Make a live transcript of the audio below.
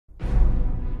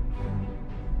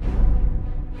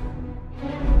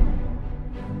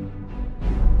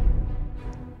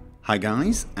Hi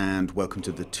guys, and welcome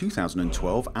to the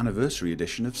 2012 anniversary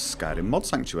edition of Skyrim Mod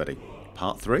Sanctuary,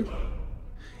 Part 3.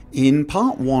 In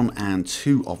Part 1 and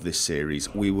 2 of this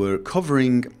series, we were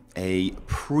covering a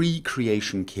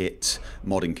pre-creation kit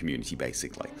modding community,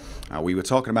 basically. We were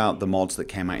talking about the mods that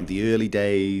came out in the early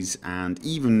days and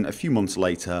even a few months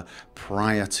later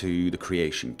prior to the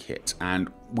creation kit.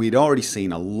 And we'd already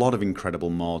seen a lot of incredible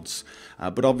mods,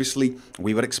 but obviously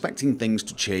we were expecting things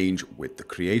to change with the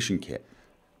creation kit.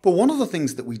 But one of the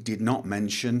things that we did not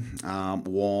mention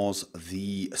was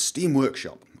the Steam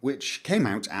Workshop, which came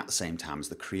out at the same time as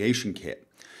the creation kit.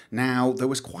 Now, there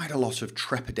was quite a lot of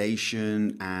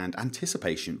trepidation and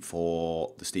anticipation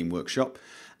for the Steam Workshop,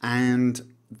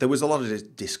 and there was a lot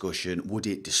of discussion. Would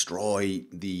it destroy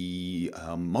the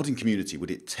modding community? Would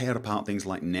it tear apart things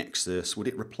like Nexus? Would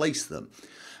it replace them?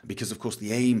 Because, of course,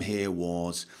 the aim here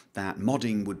was that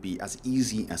modding would be as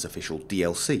easy as official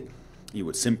DLC. You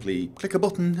would simply click a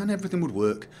button and everything would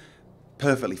work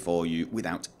perfectly for you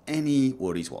without any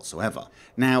worries whatsoever.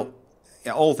 Now,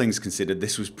 all things considered,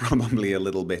 this was probably a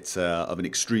little bit of an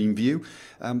extreme view.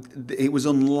 It was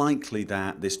unlikely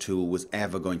that this tool was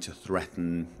ever going to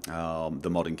threaten the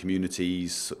modding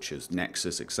communities such as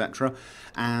Nexus, etc.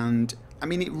 And I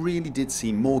mean, it really did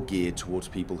seem more geared towards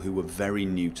people who were very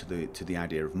new to the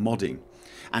idea of modding.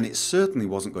 And it certainly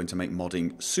wasn't going to make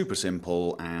modding super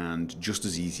simple and just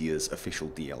as easy as official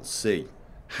DLC.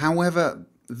 However,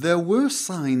 there were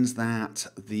signs that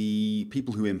the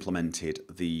people who implemented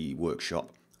the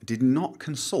workshop did not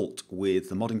consult with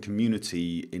the modding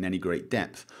community in any great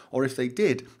depth, or if they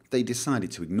did, they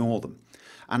decided to ignore them.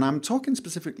 And I'm talking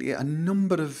specifically a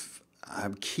number of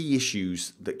key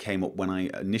issues that came up when I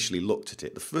initially looked at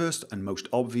it. The first and most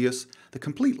obvious, the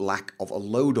complete lack of a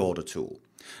load order tool.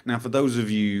 Now, for those of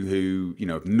you who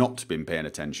have not been paying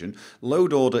attention,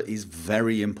 load order is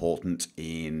very important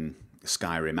in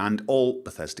Skyrim and all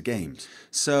Bethesda games.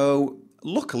 So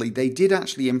luckily they did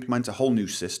actually implement a whole new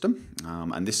system,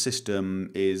 and this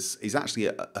system is actually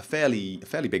a fairly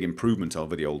big improvement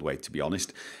over the old way, to be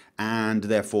honest, and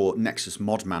therefore Nexus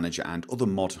Mod Manager and other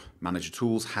mod manager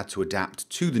tools had to adapt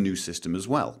to the new system as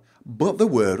well. But there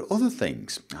were other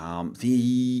things.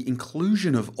 The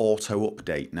inclusion of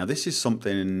auto-update. Now, this is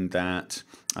something that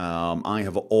I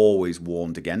have always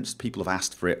warned against. People have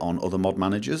asked for it on other mod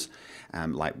managers,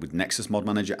 like with Nexus Mod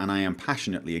Manager, and I am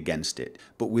passionately against it.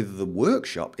 But with the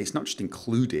workshop, it's not just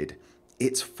included,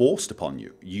 it's forced upon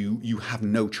you. You have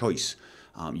no choice.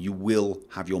 You will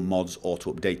have your mods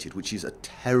auto-updated, which is a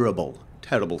terrible,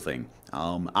 terrible thing.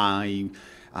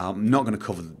 I'm not going to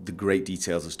cover the great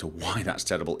details as to why that's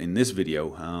terrible in this video,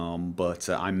 but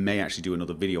I may actually do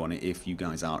another video on it if you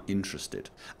guys are interested.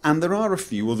 And there are a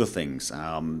few other things,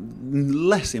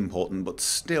 less important, but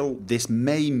still this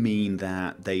may mean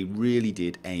that they really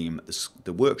did aim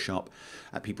the workshop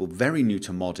at people very new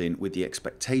to modding with the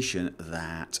expectation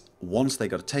that once they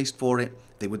got a taste for it,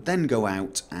 they would then go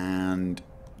out and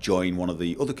join one of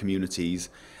the other communities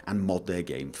and mod their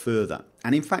game further.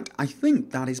 And in fact, I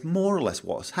think that is more or less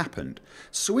what has happened.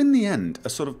 So in the end, a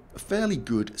sort of fairly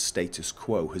good status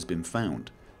quo has been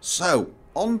found. So,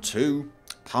 on to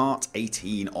Part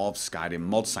 18 of Skyrim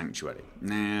Mod Sanctuary.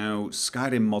 Now,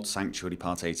 Skyrim Mod Sanctuary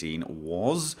Part 18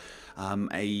 was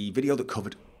a video that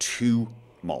covered two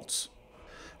mods.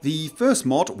 The first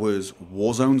mod was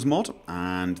Warzone's mod,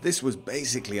 and this was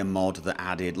basically a mod that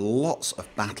added lots of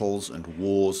battles and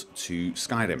wars to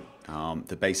Skyrim.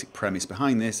 The basic premise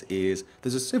behind this is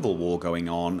there's a civil war going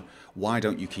on, why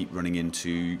don't you keep running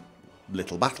into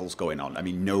little battles going on? I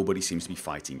mean, nobody seems to be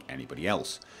fighting anybody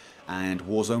else. And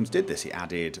Warzones did this. It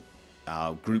added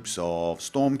groups of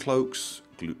Stormcloaks,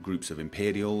 groups of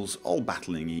Imperials, all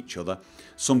battling each other.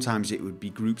 Sometimes it would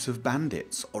be groups of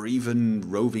bandits, or even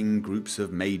roving groups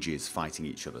of mages fighting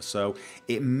each other. So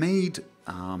it made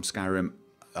Skyrim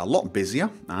a lot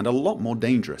busier and a lot more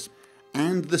dangerous.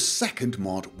 And the second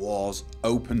mod was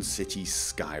Open City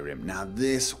Skyrim. Now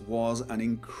this was an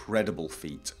incredible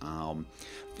feat.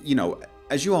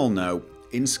 As you all know,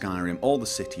 in Skyrim, all the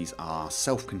cities are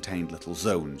self-contained little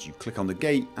zones. You click on the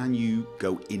gate and you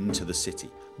go into the city.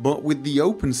 But with the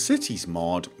Open Cities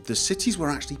mod, the cities were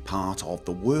actually part of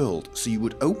the world. So you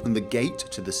would open the gate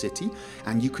to the city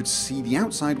and you could see the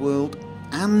outside world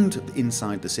and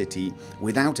inside the city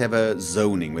without ever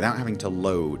zoning, without having to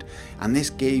load. And this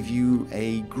gave you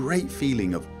a great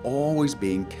feeling of always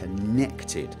being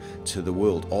connected to the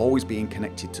world, always being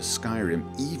connected to Skyrim,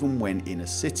 even when in a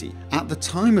city. At the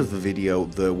time of the video,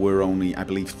 there were only, I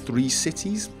believe, 3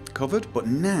 cities covered, but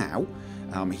now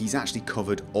He's actually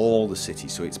covered all the city,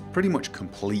 so it's pretty much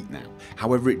complete now.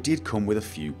 However, it did come with a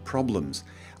few problems.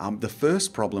 The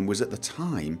first problem was at the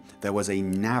time there was a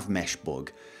nav mesh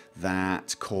bug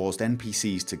that caused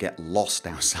NPCs to get lost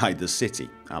outside the city.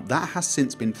 That has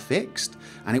since been fixed,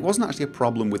 and it wasn't actually a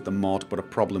problem with the mod, but a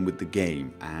problem with the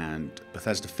game, and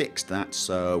Bethesda fixed that,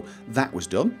 so that was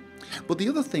done. But the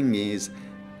other thing is,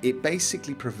 it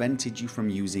basically prevented you from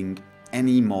using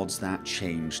any mods that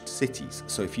changed cities.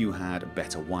 So if you had a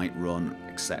better Whiterun,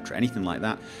 etc., anything like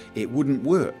that, it wouldn't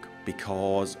work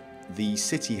because the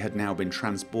city had now been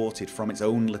transported from its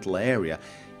own little area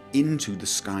into the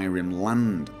Skyrim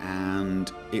land,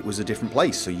 and it was a different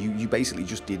place, so you basically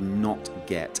just did not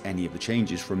get any of the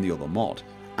changes from the other mod.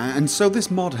 And so this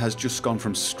mod has just gone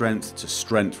from strength to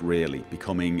strength, really,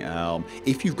 becoming,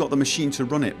 if you've got the machine to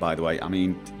run it, by the way, I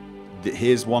mean,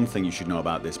 here's one thing you should know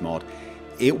about this mod.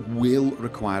 It will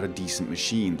require a decent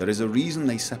machine. There is a reason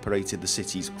they separated the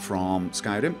cities from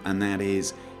Skyrim, and that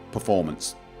is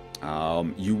performance.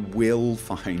 You will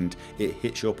find it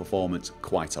hits your performance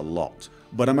quite a lot.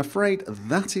 But I'm afraid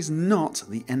that is not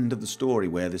the end of the story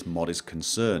where this mod is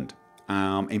concerned.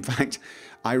 In fact,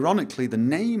 ironically, the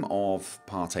name of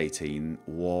Part 18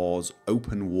 was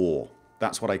Open War.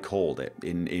 That's what I called it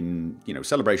in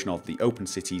celebration of the Open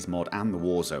Cities mod and the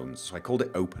War Zones. So I called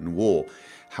it Open War.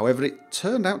 However, it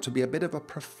turned out to be a bit of a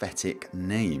prophetic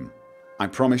name. I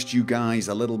promised you guys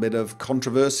a little bit of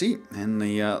controversy in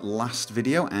the last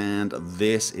video, and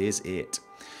this is it.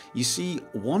 You see,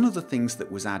 one of the things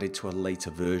that was added to a later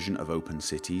version of Open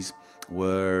Cities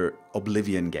were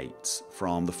Oblivion Gates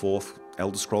from the 4th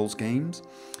Elder Scrolls games,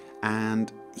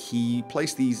 and he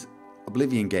placed these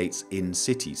Oblivion Gates in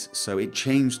cities, so it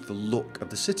changed the look of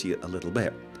the city a little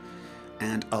bit,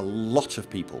 and a lot of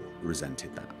people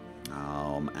resented that,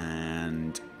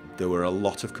 and there were a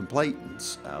lot of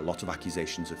complaints, a lot of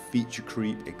accusations of feature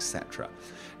creep, etc.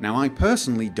 Now, I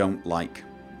personally don't like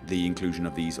the inclusion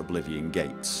of these Oblivion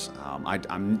Gates.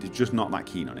 I'm just not that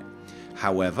keen on it.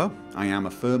 However, I am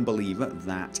a firm believer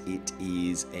that it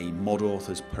is a mod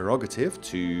author's prerogative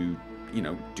to,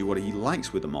 do what he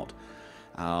likes with the mod.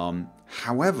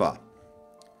 However,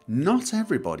 not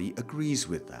everybody agrees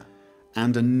with that.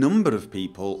 And a number of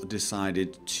people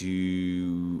decided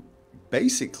to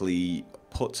basically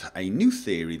put a new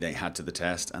theory they had to the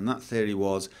test, and that theory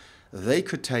was they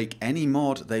could take any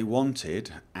mod they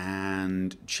wanted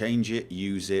and change it,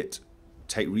 use it,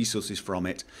 take resources from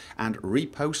it, and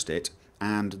repost it,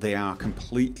 and they are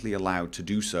completely allowed to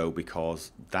do so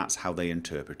because that's how they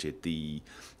interpreted the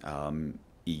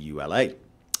EULA.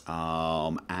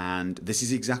 And this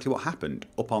is exactly what happened.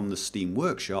 Up on the Steam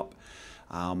Workshop,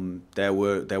 there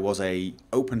was a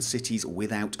Open Cities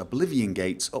without Oblivion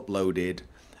Gates uploaded,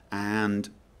 and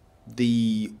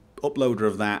the uploader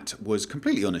of that was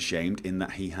completely unashamed in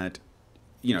that he had,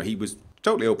 he was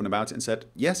totally open about it and said,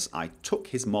 yes, I took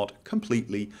his mod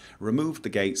completely, removed the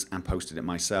gates and posted it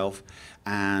myself,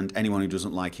 and anyone who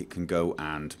doesn't like it can go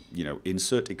and,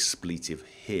 insert expletive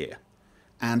here.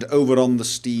 And over on the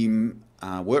Steam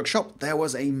Workshop, there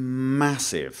was a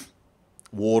massive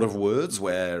war of words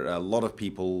where a lot of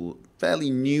people fairly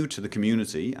new to the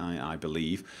community, I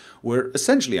believe, were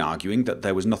essentially arguing that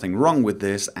there was nothing wrong with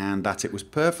this and that it was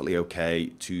perfectly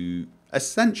okay to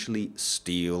essentially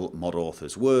steal mod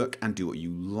authors' work and do what you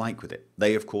like with it.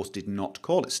 They, of course, did not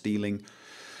call it stealing.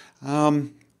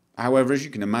 However, as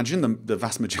you can imagine, the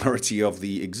vast majority of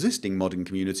the existing modding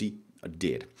community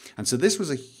did. And so this was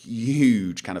a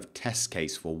huge kind of test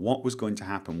case for what was going to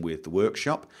happen with the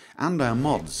workshop and our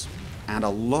mods. And a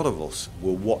lot of us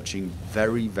were watching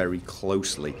very, very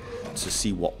closely to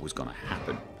see what was going to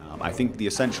happen. I think the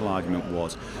essential argument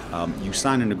was you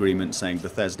sign an agreement saying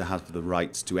Bethesda has the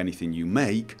rights to anything you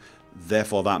make,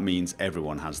 therefore that means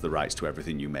everyone has the rights to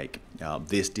everything you make.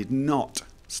 This did not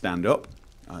stand up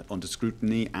under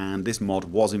scrutiny, and this mod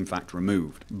was in fact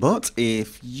removed. But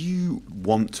if you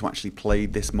want to actually play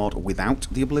this mod without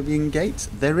the Oblivion Gates,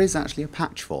 there is actually a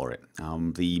patch for it.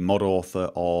 The mod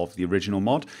author of the original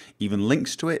mod even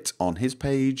links to it on his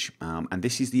page, and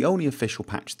this is the only official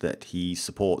patch that he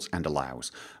supports and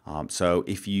allows. So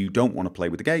if you don't want to play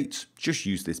with the gates, just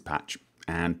use this patch,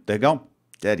 and they're gone.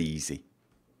 Dead easy.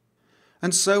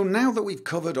 And so now that we've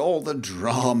covered all the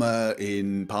drama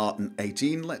in Part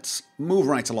 18, let's move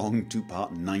right along to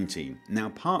Part 19. Now,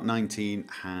 Part 19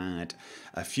 had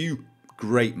a few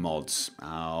great mods.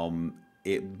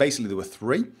 Basically, there were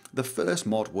three. The first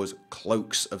mod was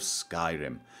Cloaks of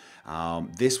Skyrim.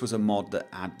 This was a mod that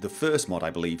had the first mod, I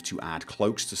believe, to add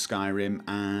cloaks to Skyrim,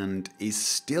 and is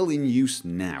still in use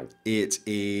now.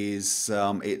 It's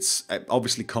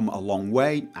obviously come a long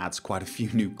way, adds quite a few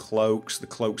new cloaks. The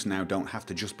cloaks now don't have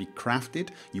to just be crafted.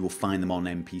 You will find them on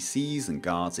NPCs and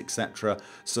guards, etc.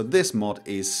 So this mod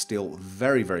is still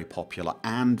very, very popular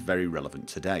and very relevant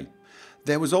today.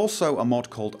 There was also a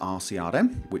mod called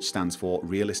RCRM, which stands for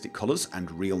Realistic Colours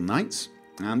and Real Nights.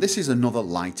 And this is another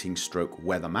lighting stroke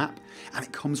weather map, and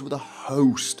it comes with a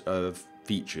host of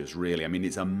features, really. I mean,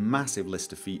 it's a massive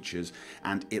list of features,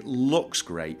 and it looks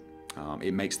great.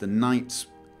 It makes the nights,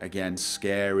 again,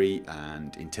 scary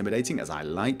and intimidating, as I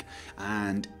like,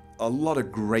 and a lot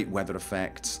of great weather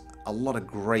effects, a lot of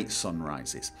great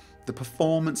sunrises. The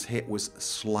performance hit was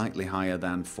slightly higher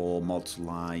than for mods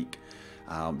like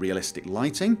realistic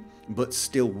lighting, but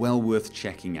still well worth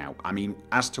checking out. I mean,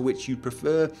 as to which you'd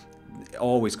prefer, it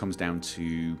always comes down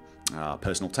to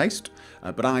personal taste,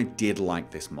 but I did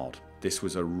like this mod. This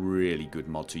was a really good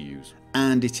mod to use,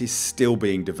 and it is still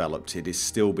being developed. It is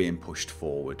still being pushed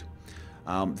forward.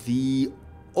 The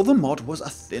other mod was a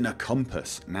thinner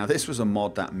compass. Now, this was a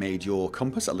mod that made your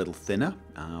compass a little thinner,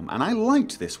 and I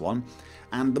liked this one.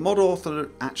 And the mod author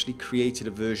actually created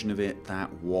a version of it that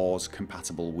was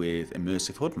compatible with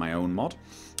Immersive HUD, my own mod.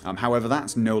 However,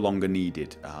 that's no longer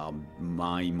needed.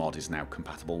 My mod is now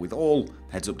compatible with all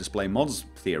heads-up display mods,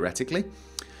 theoretically.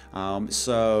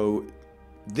 So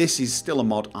this is still a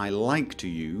mod I like to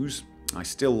use. I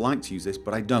still like to use this,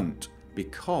 but I don't.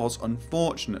 Because,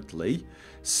 unfortunately,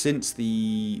 since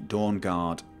the Dawn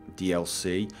Guard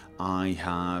DLC,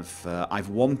 I've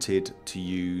wanted to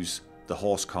use the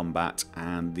horse combat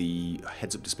and the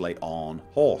heads-up display on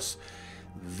horse.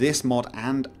 This mod,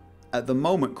 and at the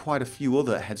moment quite a few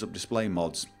other heads-up display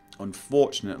mods,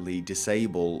 unfortunately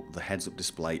disable the heads-up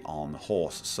display on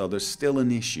horse, so there's still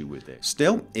an issue with it.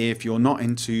 Still, if you're not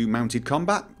into mounted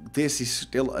combat, this is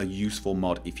still a useful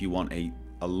mod if you want a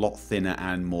lot thinner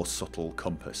and more subtle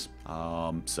compass.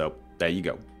 So there you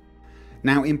go.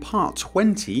 Now, in part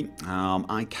 20,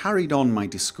 I carried on my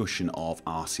discussion of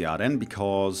RCRN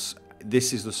because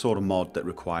this is the sort of mod that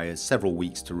requires several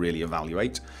weeks to really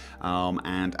evaluate,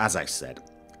 and as I said,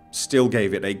 still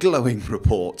gave it a glowing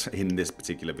report in this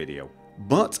particular video.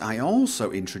 But I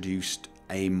also introduced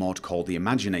a mod called the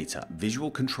Imaginator, visual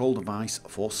control device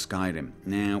for Skyrim.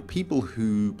 Now, people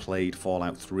who played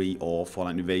Fallout 3 or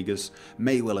Fallout New Vegas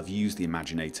may well have used the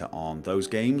Imaginator on those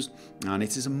games, and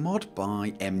it is a mod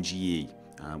by MGE,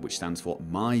 which stands for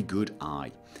My Good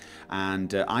Eye.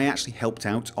 And I actually helped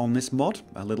out on this mod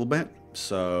a little bit,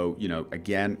 so, you know,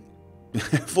 again,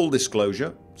 full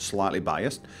disclosure, slightly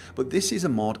biased, but this is a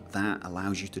mod that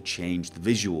allows you to change the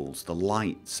visuals, the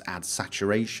lights, add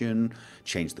saturation,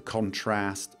 change the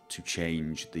contrast, to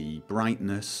change the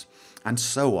brightness, and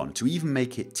so on, to even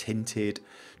make it tinted,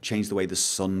 change the way the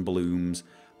sun blooms,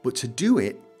 but to do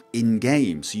it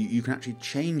in-game, so you can actually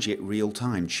change it real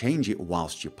time, change it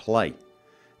whilst you play.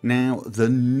 Now, the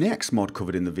next mod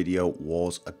covered in the video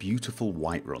was a beautiful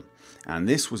Whiterun, and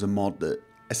this was a mod that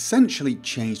essentially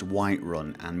changed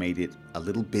Whiterun and made it a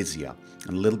little busier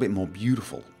and a little bit more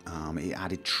beautiful. It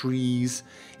added trees,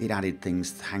 it added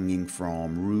things hanging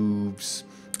from roofs,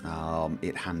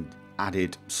 it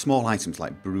added small items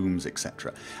like brooms,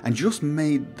 etc., and just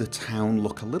made the town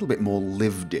look a little bit more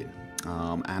lived in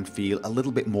and feel a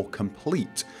little bit more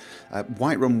complete.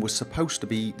 Whiterun was supposed to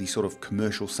be the sort of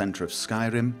commercial centre of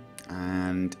Skyrim,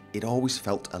 and it always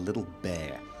felt a little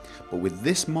bare. But with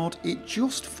this mod, it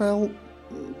just felt,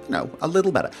 you know, a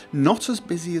little better. Not as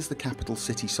busy as the capital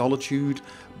city Solitude,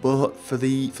 but for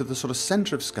the sort of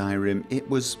centre of Skyrim, it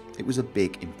was a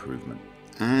big improvement.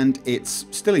 And it's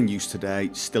still in use today,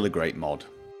 still a great mod.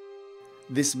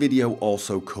 This video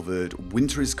also covered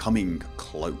Winter is Coming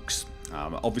cloaks.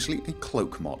 Obviously a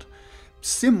cloak mod.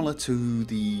 Similar to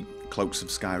the cloaks of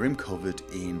Skyrim covered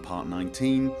in part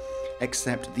 19,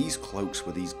 except these cloaks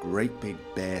were these great big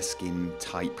bearskin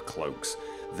type cloaks.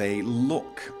 They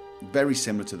look very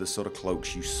similar to the sort of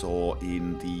cloaks you saw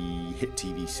in the hit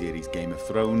TV series Game of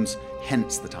Thrones,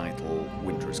 hence the title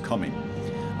Winter is Coming.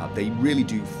 They really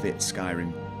do fit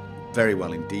Skyrim very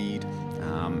well indeed,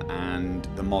 and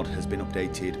the mod has been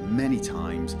updated many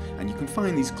times, and you can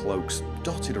find these cloaks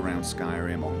dotted around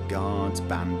Skyrim on guards,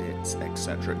 bandits,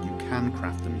 etc. You can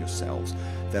craft them yourselves.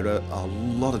 There are a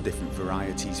lot of different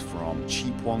varieties, from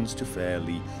cheap ones to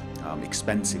fairly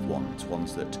expensive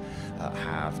ones that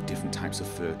have different types of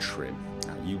fur trim.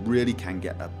 You really can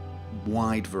get a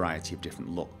wide variety of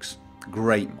different looks.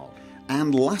 Great mod.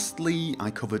 And lastly,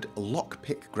 I covered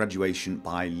Lockpick Graduation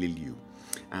by Liliu.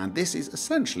 And this is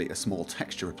essentially a small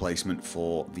texture replacement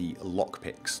for the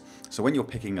lockpicks. So when you're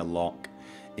picking a lock,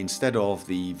 instead of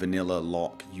the vanilla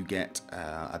lock, you get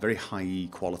a very high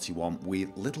quality one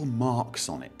with little marks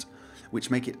on it,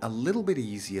 which make it a little bit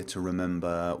easier to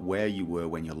remember where you were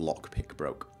when your lockpick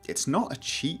broke. It's not a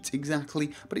cheat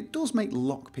exactly, but it does make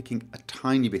lockpicking a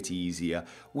tiny bit easier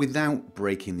without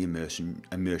breaking the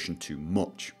immersion too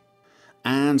much.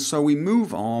 And so we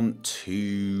move on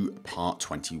to part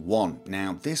 21.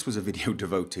 Now, this was a video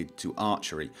devoted to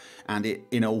archery, and it,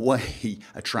 in a way,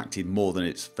 attracted more than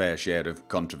its fair share of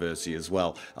controversy as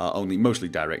well, only mostly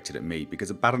directed at me,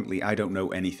 because apparently I don't know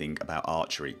anything about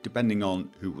archery, depending on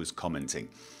who was commenting.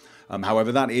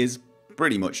 However, that is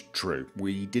pretty much true.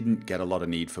 We didn't get a lot of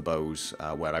need for bows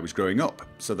where I was growing up,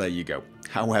 so there you go.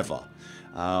 However,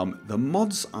 the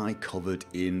mods I covered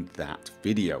in that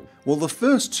video. Well, the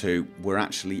first two were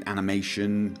actually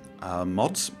animation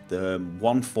mods. The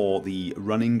one for the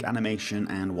running animation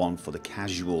and one for the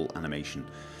casual animation.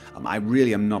 I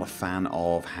really am not a fan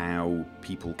of how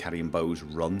people carrying bows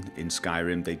run in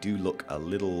Skyrim. They do look a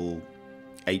little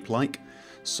ape-like.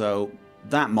 So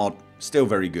that mod, still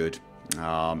very good.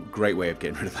 Great way of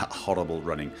getting rid of that horrible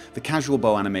running. The casual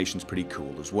bow animation is pretty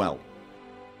cool as well.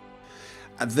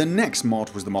 The next mod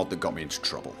was the mod that got me into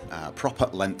trouble, proper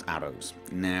length arrows.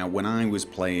 Now, when I was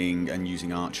playing and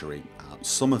using archery,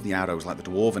 some of the arrows, like the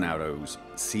dwarven arrows,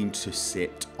 seemed to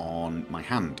sit on my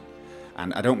hand.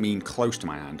 And I don't mean close to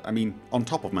my hand, I mean on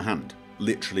top of my hand,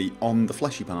 literally on the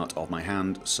fleshy part of my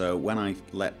hand. So when I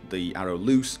let the arrow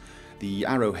loose, the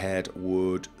arrowhead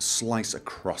would slice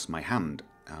across my hand.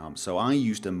 So I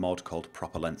used a mod called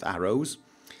proper length arrows,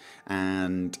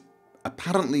 and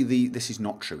apparently this is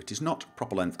not true. It is not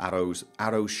proper length arrows.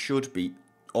 Arrows should be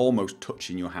almost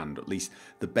touching your hand, at least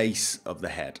the base of the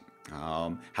head.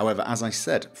 However, as I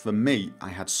said, for me, I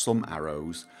had some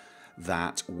arrows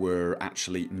that were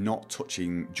actually not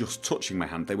just touching my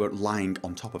hand. They were lying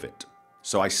on top of it.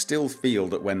 So I still feel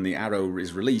that when the arrow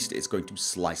is released, it's going to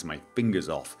slice my fingers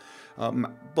off.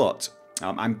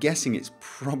 I'm guessing it's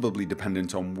probably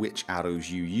dependent on which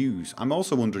arrows you use. I'm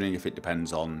also wondering if it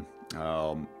depends on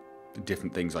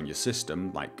different things on your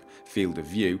system, like field of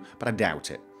view, but I doubt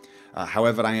it.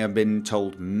 However, I have been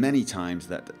told many times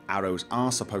that arrows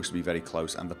are supposed to be very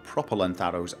close and the proper length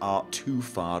arrows are too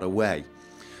far away.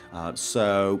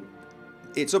 So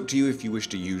it's up to you if you wish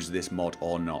to use this mod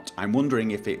or not. I'm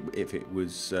wondering if it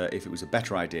was a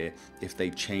better idea if they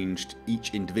changed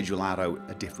each individual arrow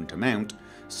a different amount,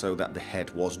 so that the head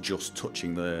was just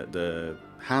touching the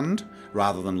hand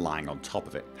rather than lying on top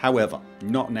of it. However,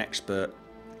 not an expert,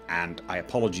 and I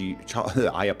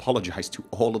apologize to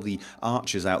all of the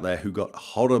archers out there who got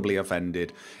horribly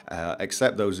offended,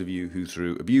 except those of you who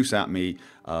threw abuse at me.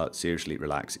 Seriously,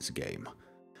 relax, it's a game.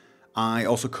 I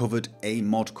also covered a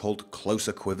mod called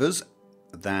Closer Quivers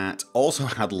that also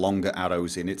had longer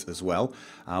arrows in it as well,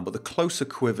 but the Closer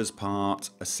Quivers part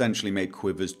essentially made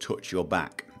quivers touch your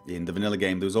back. In the vanilla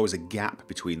game, there was always a gap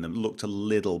between them. It looked a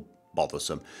little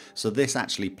bothersome. So this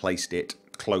actually placed it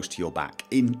close to your back.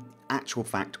 In actual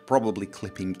fact, probably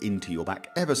clipping into your back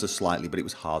ever so slightly, but it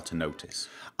was hard to notice.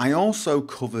 I also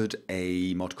covered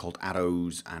a mod called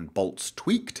Arrows and Bolts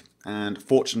Tweaked. And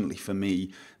fortunately for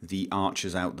me, the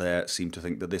archers out there seem to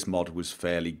think that this mod was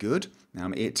fairly good.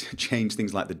 It changed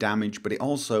things like the damage, but it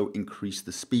also increased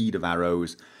the speed of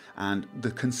arrows. And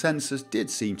the consensus did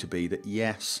seem to be that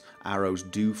yes, arrows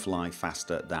do fly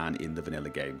faster than in the vanilla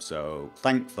game. So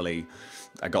thankfully,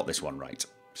 I got this one right.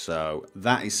 So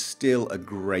that is still a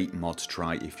great mod to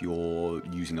try if you're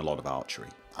using a lot of archery.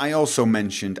 I also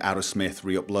mentioned Arrowsmith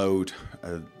re-upload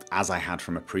as I had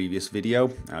from a previous video,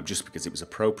 just because it was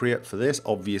appropriate for this.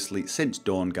 Obviously, since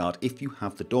Dawnguard, if you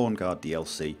have the Dawnguard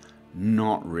DLC,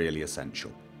 not really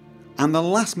essential. And the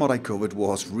last mod I covered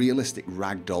was Realistic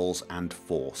Ragdolls and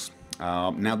Force.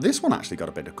 Now this one actually got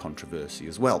a bit of controversy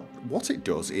as well. What it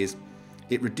does is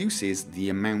it reduces the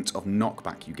amount of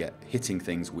knockback you get hitting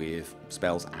things with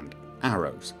spells and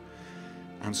arrows.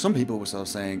 And some people were sort of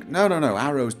saying, no,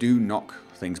 arrows do knock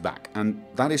things back. And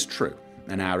that is true.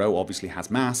 An arrow obviously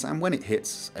has mass, and when it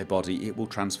hits a body, it will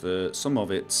transfer some of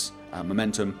its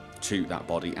momentum to that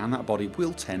body, and that body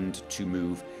will tend to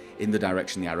move in the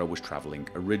direction the arrow was traveling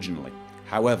originally.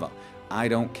 However, I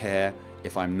don't care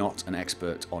if I'm not an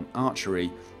expert on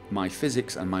archery. My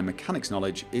physics and my mechanics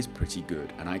knowledge is pretty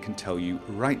good, and I can tell you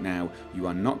right now, you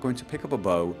are not going to pick up a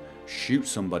bow, shoot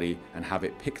somebody, and have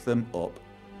it pick them up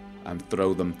and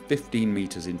throw them 15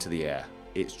 meters into the air.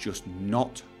 It's just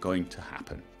not going to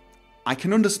happen. I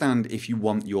can understand if you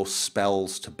want your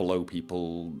spells to blow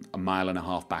people 1.5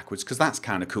 miles backwards, because that's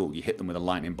kind of cool. You hit them with a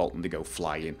lightning bolt and they go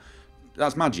flying.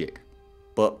 That's magic.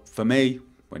 But for me,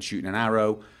 when shooting an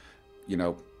arrow, you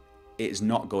know, it's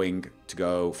not going to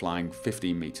go flying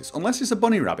 15 meters. Unless it's a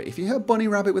bunny rabbit. If you hit a bunny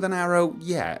rabbit with an arrow,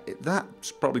 yeah,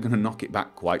 that's probably going to knock it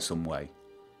back quite some way.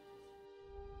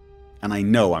 And I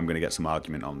know I'm going to get some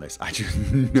argument on this. I just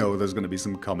know there's going to be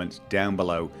some comments down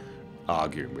below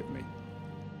arguing with me.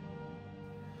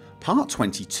 Part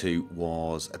 22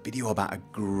 was a video about a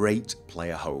great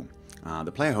player home.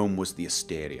 The player home was the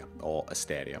Asteria, or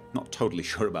Asteria. Not totally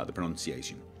sure about the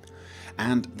pronunciation.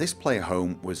 And this player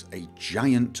home was a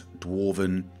giant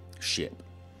dwarven ship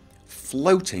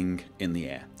floating in the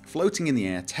air. Floating in the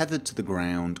air, tethered to the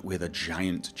ground with a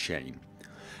giant chain.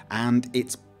 And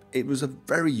it was a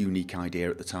very unique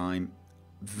idea at the time,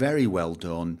 very well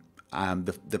done.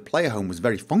 The player home was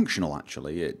very functional,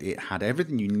 actually. It had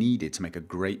everything you needed to make a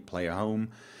great player home.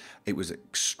 It was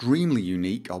extremely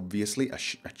unique, obviously, a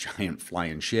giant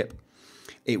flying ship.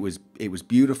 It was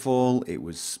beautiful, it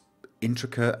was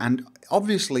intricate, and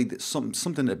obviously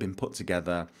something that had been put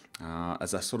together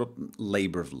as a sort of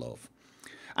labour of love.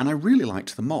 And I really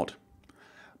liked the mod.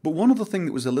 But one other thing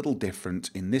that was a little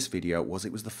different in this video was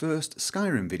it was the first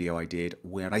Skyrim video I did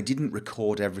where I didn't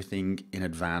record everything in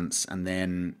advance and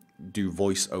then do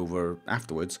voiceover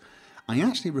afterwards. I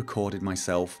actually recorded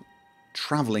myself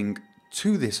travelling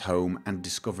to this home and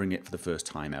discovering it for the first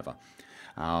time ever.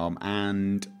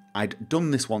 And I'd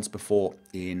done this once before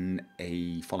in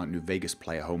a Fallout New Vegas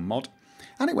player home mod,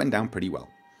 and it went down pretty well.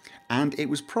 And it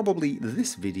was probably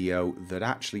this video that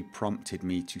actually prompted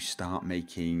me to start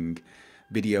making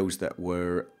videos that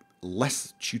were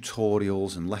less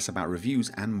tutorials and less about reviews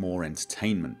and more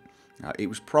entertainment. It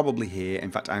was probably here,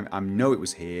 in fact I know it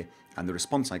was here, and the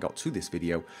response I got to this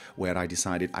video where I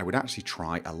decided I would actually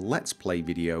try a Let's Play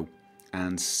video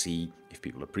and see if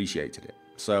people appreciated it.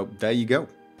 So there you go,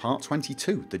 part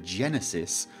 22, the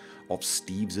genesis of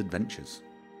Steve's adventures.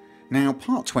 Now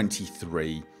part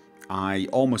 23, I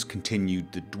almost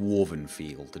continued the Dwarven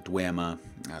feel, the Dwemer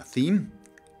theme.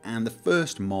 And the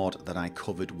first mod that I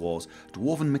covered was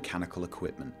Dwarven Mechanical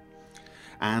Equipment.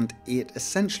 And it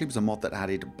essentially was a mod that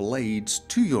added blades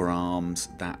to your arms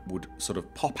that would sort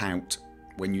of pop out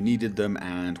when you needed them,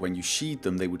 and when you sheathed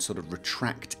them they would sort of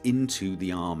retract into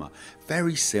the armour.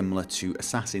 Very similar to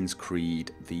Assassin's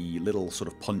Creed, the little sort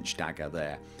of punch dagger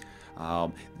there.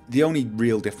 The only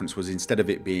real difference was instead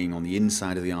of it being on the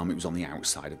inside of the arm, it was on the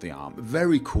outside of the arm.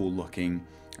 Very cool looking.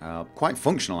 Quite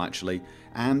functional actually,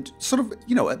 and sort of,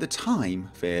 you know, at the time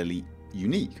fairly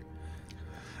unique.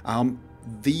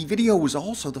 The video was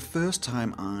also the first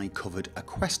time I covered a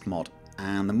quest mod,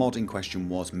 and the mod in question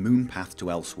was Moonpath to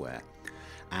Elsewhere.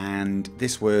 And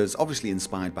this was obviously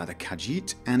inspired by the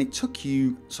Khajiit, and it took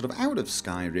you sort of out of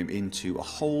Skyrim into a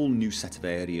whole new set of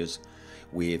areas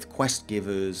with quest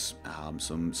givers,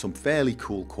 some fairly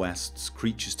cool quests,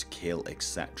 creatures to kill,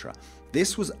 etc.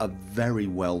 This was a very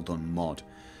well done mod,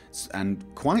 and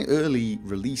quite early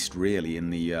released really in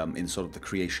the in sort of the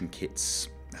creation kit's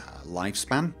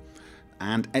lifespan,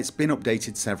 and it's been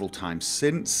updated several times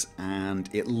since, and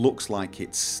it looks like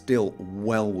it's still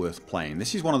well worth playing.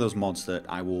 This is one of those mods that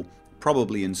I will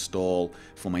probably install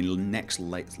for my next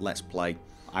Let's Play.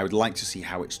 I would like to see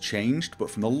how it's changed,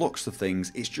 but from the looks of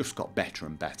things it's just got better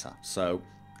and better. So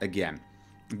again,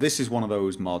 this is one of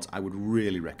those mods I would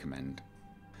really recommend.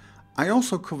 I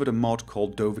also covered a mod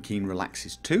called Dovahkiin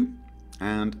Relaxes 2,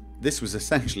 and this was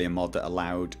essentially a mod that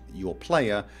allowed your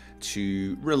player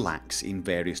to relax in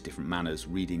various different manners,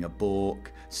 reading a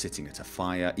book, sitting at a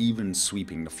fire, even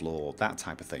sweeping the floor, that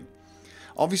type of thing.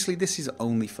 Obviously this is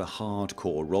only for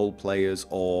hardcore role players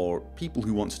or people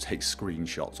who want to take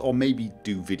screenshots or maybe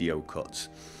do video cuts.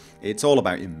 It's all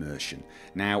about immersion.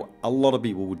 Now, a lot of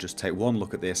people would just take one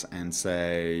look at this and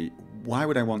say, why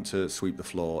would I want to sweep the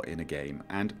floor in a game?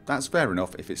 And that's fair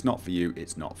enough. If it's not for you,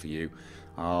 it's not for you.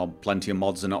 Plenty of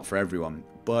mods are not for everyone,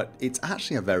 but it's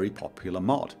actually a very popular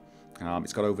mod.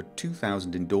 It's got over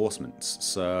 2,000 endorsements,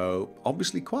 so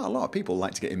obviously quite a lot of people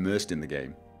like to get immersed in the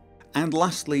game. And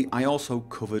lastly, I also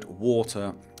covered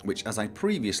water, which, as I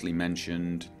previously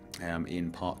mentioned in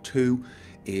part 2,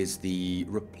 is the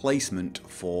replacement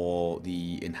for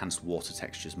the enhanced water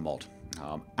textures mod.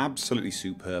 Absolutely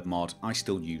superb mod. I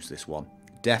still use this one.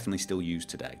 Definitely still use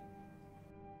today.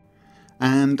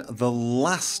 And the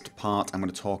last part I'm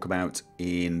going to talk about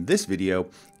in this video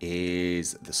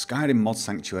is the Skyrim Mod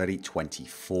Sanctuary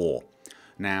 24.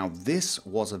 Now, this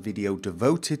was a video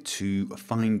devoted to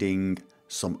finding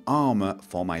some armor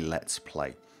for my Let's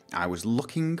Play. I was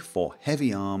looking for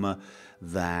heavy armor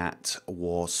that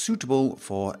was suitable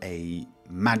for a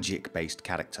magic-based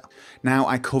character. Now,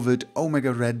 I covered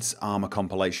Omega Red's armor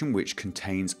compilation, which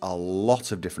contains a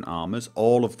lot of different armors,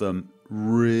 all of them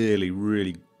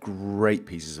Really great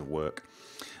pieces of work,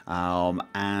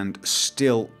 and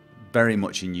still very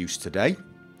much in use today.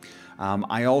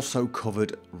 I also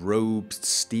covered robed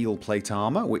steel plate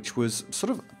armor, which was sort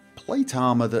of plate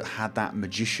armor that had that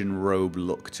magician robe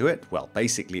look to it. Well,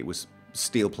 basically it was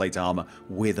steel plate armor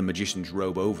with a magician's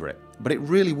robe over it, but it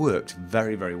really worked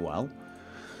very well.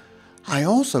 I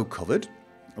also covered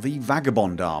the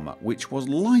vagabond armor, which was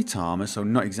light armor, so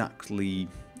not exactly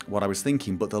what I was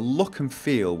thinking, but the look and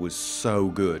feel was so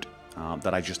good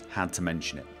that I just had to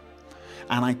mention it.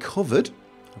 And I covered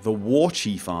the war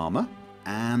chief armor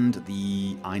and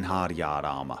the Einhaar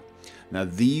armor. Now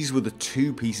these were the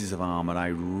two pieces of armor I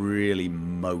really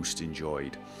most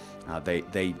enjoyed.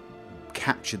 They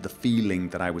captured the feeling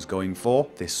that I was going for,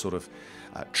 this sort of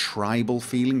tribal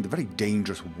feeling, the very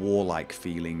dangerous warlike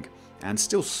feeling, and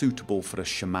still suitable for a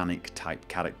shamanic type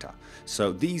character.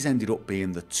 So these ended up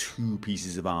being the two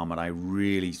pieces of armor I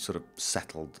really sort of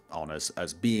settled on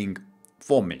as being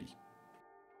for me.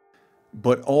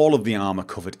 But all of the armor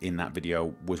covered in that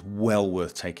video was well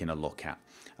worth taking a look at.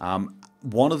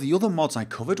 One of the other mods I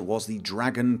covered was the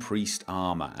Dragon Priest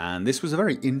armor, and this was a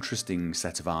very interesting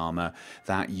set of armor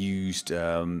that used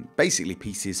basically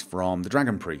pieces from the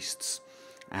Dragon Priests.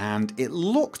 And it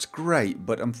looked great,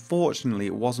 but unfortunately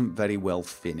it wasn't very well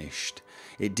finished.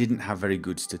 It didn't have very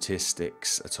good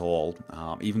statistics at all.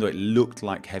 Even though it looked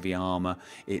like heavy armor,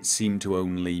 it seemed to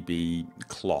only be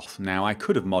cloth. Now I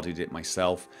could have modded it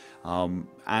myself,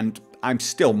 and I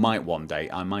still might one day.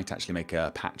 I might actually make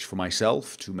a patch for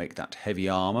myself to make that heavy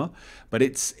armor, but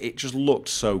it just looked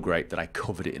so great that I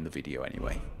covered it in the video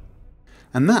anyway.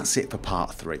 And that's it for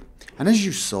part 3. And as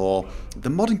you saw, the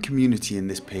modding community in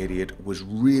this period was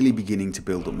really beginning to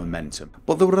build up momentum.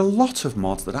 But there were a lot of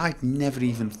mods that I'd never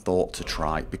even thought to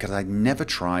try because I'd never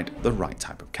tried the right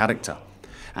type of character.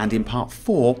 And in part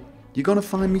 4, you're going to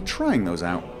find me trying those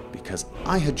out because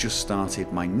I had just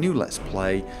started my new Let's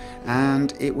Play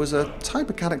and it was a type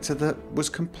of character that was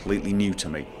completely new to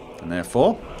me. And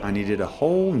therefore, I needed a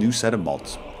whole new set of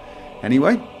mods.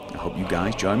 Anyway, I hope you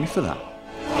guys join me for that.